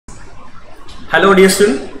Hello dear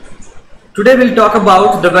student, today we'll talk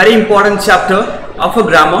about the very important chapter of a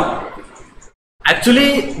grammar.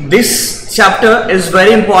 Actually this chapter is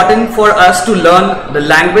very important for us to learn the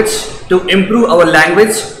language, to improve our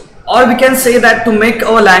language, or we can say that to make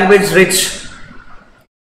our language rich.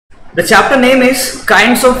 The chapter name is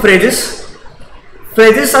Kinds of Phrases.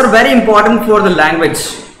 Phrases are very important for the language.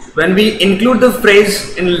 When we include the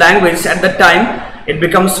phrase in language at the time, it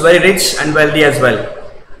becomes very rich and wealthy as well.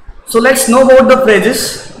 So let's know about the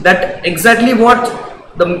phrases, that exactly what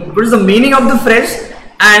is the meaning of the phrase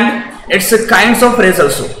and its a kinds of phrase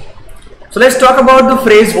also. So let's talk about the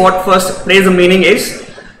phrase. What first phrase the meaning is.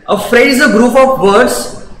 A phrase is a group of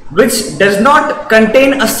words which does not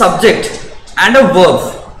contain a subject and a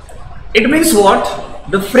verb. It means what?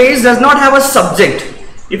 The phrase does not have a subject.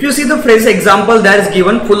 If you see the phrase example that is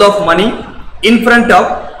given, full of money, in front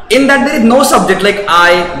of, in that there is no subject like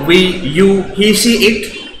I, we, you, he, she,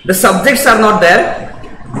 it. The subjects are not there.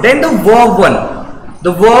 Then the verb one,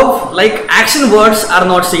 the verb like action words are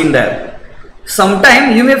not seen there.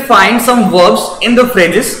 Sometimes you may find some verbs in the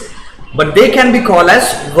phrases, but they can be called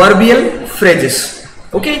as verbal phrases.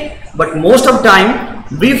 Okay, but most of time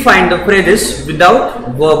we find the phrases without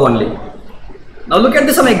verb only. Now look at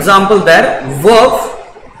some example there. Verb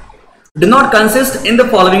do not consist in the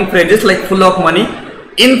following phrases like full of money,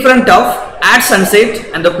 in front of, at sunset,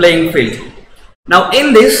 and the playing field. Now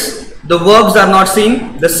in this, the verbs are not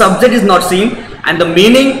seen, the subject is not seen, and the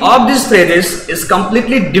meaning of these phrases is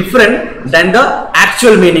completely different than the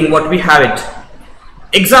actual meaning what we have it.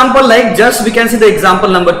 Example like, just we can see the example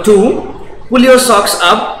number 2, pull your socks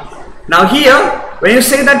up. Now here, when you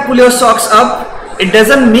say that pull your socks up, it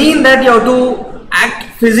doesn't mean that you have to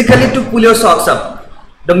act physically to pull your socks up.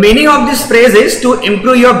 The meaning of this phrase is to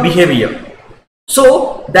improve your behavior.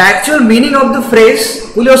 So the actual meaning of the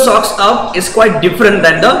phrase pull your socks up is quite different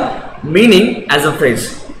than the meaning as a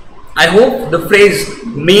phrase. I hope the phrase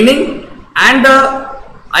meaning and the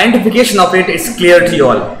identification of it is clear to you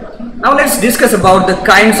all. Now let's discuss about the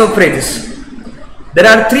kinds of phrases. There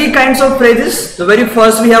are 3 kinds of phrases. The very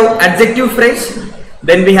first we have adjective phrase,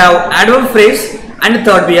 then we have adverb phrase, and the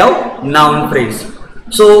third we have noun phrase.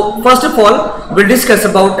 So first of all we'll discuss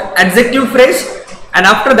about adjective phrase, and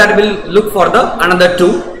after that we'll look for the another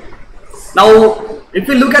 2. Now if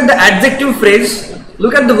we look at the adjective phrase,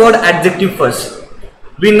 look at the word adjective first.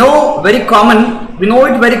 We know it very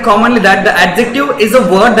commonly that the adjective is a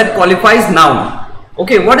word that qualifies noun.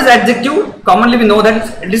 Okay, what is adjective? Commonly we know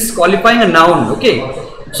that it is qualifying a noun. Okay,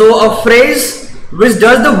 so a phrase which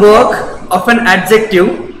does the work of an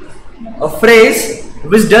adjective,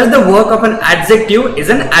 is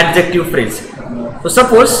an adjective phrase. So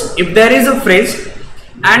suppose if there is a phrase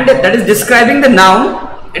and that is describing the noun,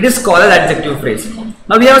 it is called an adjective phrase.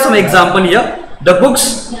 Now we have some example here. The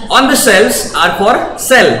books on the shelves are for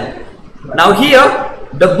sale. Now here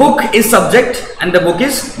the book is subject and the book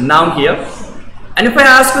is noun here. And if I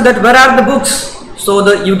ask you that where are the books,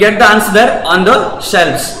 so you get the answer there, on the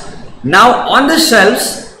shelves. Now on the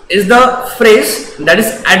shelves is the phrase that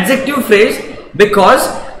is adjective phrase because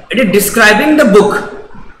it is describing the book.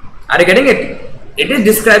 Are you getting it? It is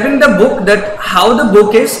describing the book, that how the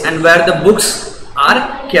book is and where the books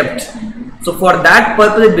are kept. So for that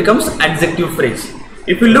purpose it becomes adjective phrase.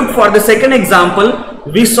 If we look for the second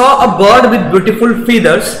example, we saw a bird with beautiful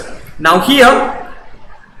feathers. Now here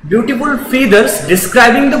beautiful feathers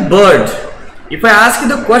describing the bird. If I ask you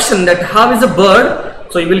the question that how is a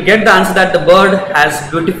bird, so you will get the answer that the bird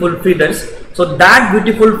has beautiful feathers. So that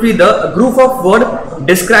beautiful feather, a group of word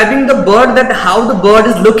describing the bird, that how the bird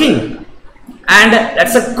is looking, and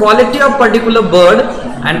that's a quality of particular bird,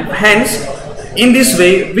 and hence in this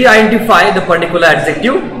way we identify the particular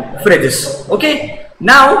adjective phrases. Okay,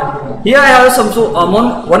 now here I have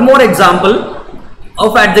one more example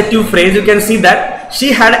of adjective phrase. You can see that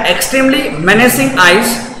she had extremely menacing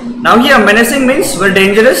eyes. Now here menacing means very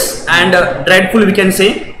dangerous and dreadful we can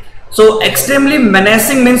say. So extremely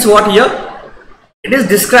menacing means what here? It is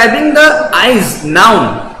describing the eyes,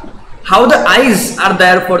 noun. How the eyes are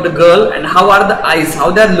there for the girl and how are the eyes, how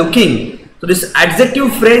they are looking. So this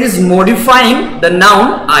adjective phrase is modifying the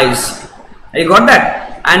noun eyes. You got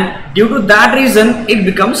that? And due to that reason it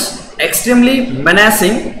becomes extremely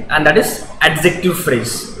menacing, and that is adjective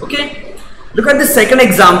phrase. Okay, look at the second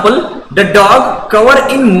example. The dog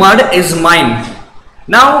covered in mud is mine.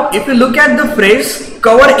 Now if you look at the phrase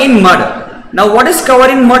covered in mud, now what is covered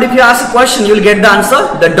in mud? If you ask a question you will get the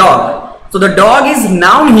answer, the dog. So the dog is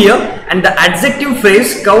noun here, and the adjective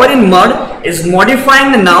phrase covered in mud is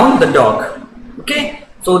modifying the noun the dog. Okay,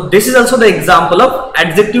 so this is also the example of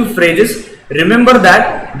adjective phrases remember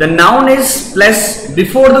that the noun is placed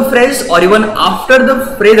before the phrase or even after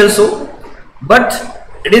the phrase also, but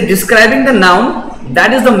it is describing the noun.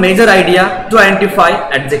 That is the major idea to identify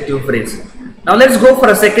adjective phrase. Now let's go for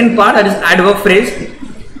a second part, that is adverb phrase.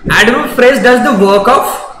 Adverb phrase does the work of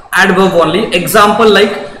adverb only. Example,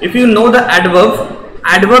 like if you know the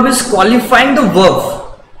adverb is qualifying the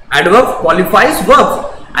verb. Adverb qualifies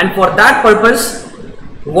verb, and for that purpose,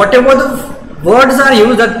 whatever the words are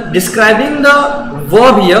used that describing the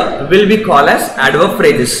verb here will be called as adverb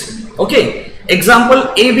phrases. Okay.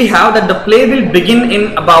 Example A, we have that the play will begin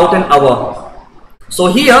in about an hour. So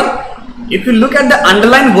here, if you look at the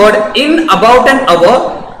underlined word in about an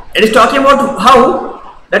hour, it is talking about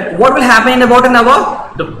how that what will happen in about an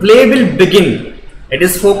hour? The play will begin. It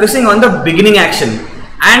is focusing on the beginning action,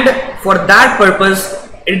 and for that purpose,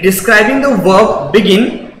 it is describing the verb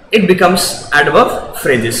begin. It becomes adverb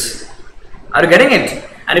phrases. Are you getting it?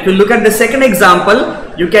 And if you look at the second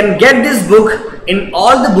example, you can get this book in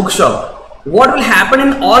all the bookshop. What will happen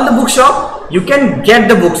in all the bookshop? You can get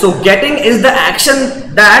the book. So getting is the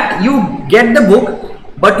action that you get the book,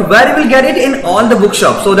 but where you will get it? In all the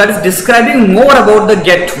bookshop. So that is describing more about the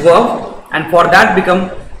get verb, and for that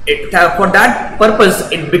for that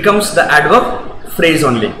purpose it becomes the adverb phrase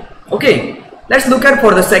only. Okay, let's look at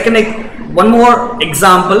for the second one more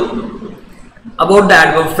example about the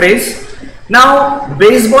adverb phrase. Now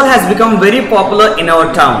baseball has become very popular in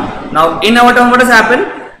our town. Now in our town, what has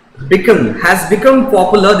happened? Has become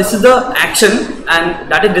popular. This is the action,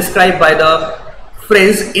 and that is described by the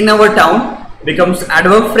phrase in our town becomes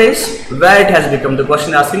adverb phrase. Where it has become, the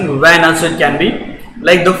question asking when, also it can be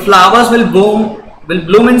like the flowers will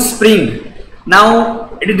bloom in spring.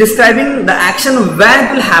 Now it is describing the action when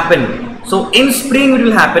it will happen. So in spring it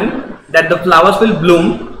will happen that the flowers will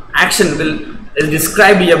bloom. Action is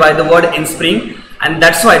described here by the word in spring, and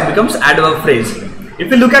that's why it becomes adverb phrase. If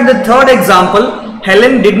you look at the third example,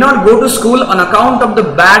 Helen did not go to school on account of the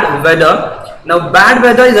bad weather. Now bad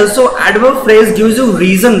weather is also adverb phrase, gives you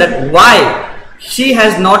reason that why she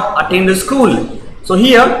has not attended school. So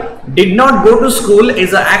here did not go to school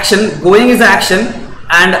is an action, going is an action,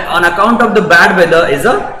 and on account of the bad weather is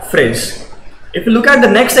a phrase. If you look at the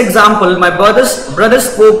next example, my brother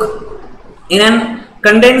spoke in an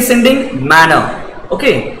condescending manner.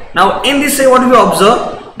 Okay, now in this way what we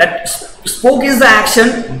observe that spoke is the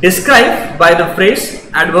action described by the phrase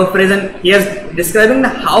adverb phrase, and he is describing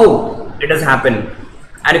how it has happened.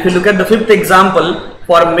 And if you look at the fifth example,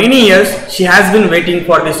 for many years she has been waiting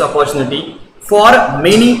for this opportunity. For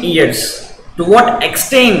many years, to what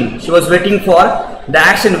extent she was waiting for, the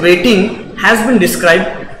action waiting has been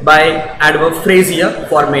described by adverb phrase here,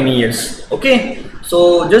 for many years. Okay,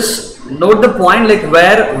 so just note the point, like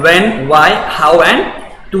where, when, why, how, and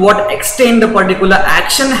to what extent the particular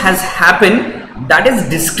action has happened, that is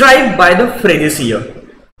described by the phrases here,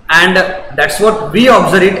 and that's what we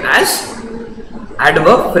observe it as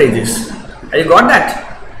adverb phrases. You got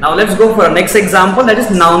that? Now let's go for our next example, that is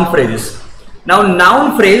noun phrases. Now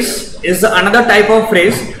noun phrase is another type of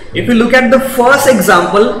phrase. If you look at the first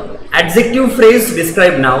example, adjective phrase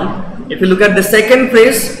describe noun. If you look at the second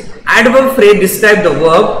phrase, adverb phrase describe the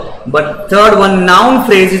verb. But third one, noun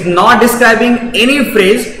phrase, is not describing any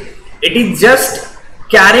phrase, it is just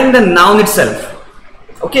carrying the noun itself.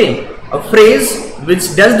 Okay, a phrase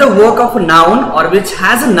which does the work of a noun or which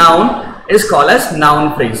has a noun is called as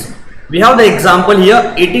noun phrase. We have the example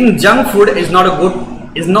here, eating junk food is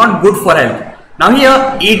not good for health. Now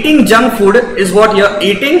here eating junk food is what here,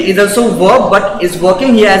 eating is also verb but is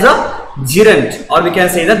working here as a gerund, or we can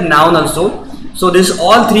say that noun also. So this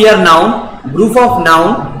all three are noun, group of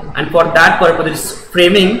noun, and for that purpose it is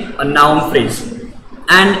framing a noun phrase.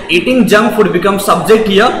 And eating junk food becomes subject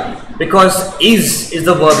here because is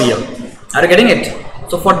the verb here. Are you getting it?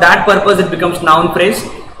 So for that purpose it becomes noun phrase.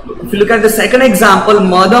 If you look at the second example,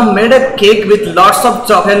 mother made a cake with lots of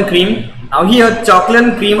chocolate and cream. Now here chocolate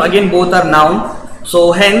and cream again both are noun,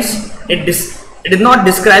 so hence it is not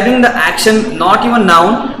describing the action, not even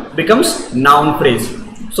noun, becomes noun phrase.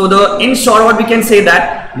 So in short what we can say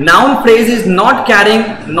that noun phrase is not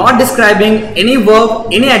describing any verb,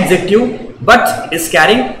 any adjective, but is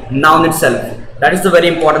carrying noun itself. That is the very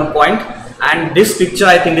important point, and this picture,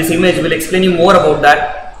 I think this image will explain you more about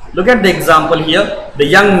that. Look at the example here, the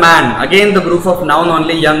young man, again the group of noun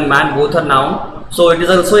only, young man, both are noun. So it is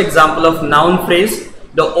also example of noun phrase.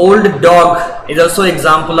 The old dog is also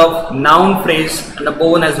example of noun phrase, and the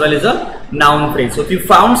bone as well is a noun phrase. So if you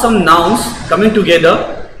found some nouns coming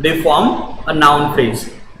together, they form a noun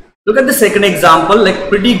phrase. Look at the second example, like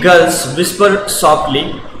pretty girls whisper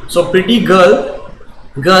softly. So pretty girl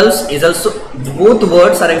Girls is also, both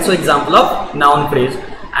words are also example of noun phrase,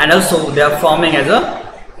 and also they are forming as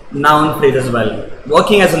a noun phrase as well,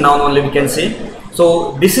 working as a noun only, we can say.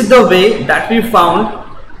 So this is the way that we found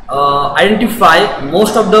identify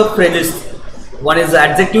most of the phrases. One is the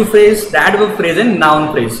adjective phrase, the adverb phrase, and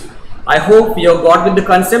noun phrase. I hope you have got with the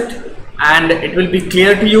concept and it will be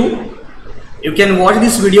clear to you. You can watch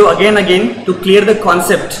this video again to clear the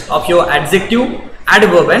concept of your adjective,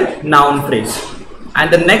 adverb, and noun phrase.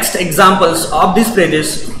 And the next examples of these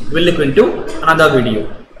phrases will look into another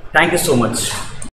video. Thank you so much.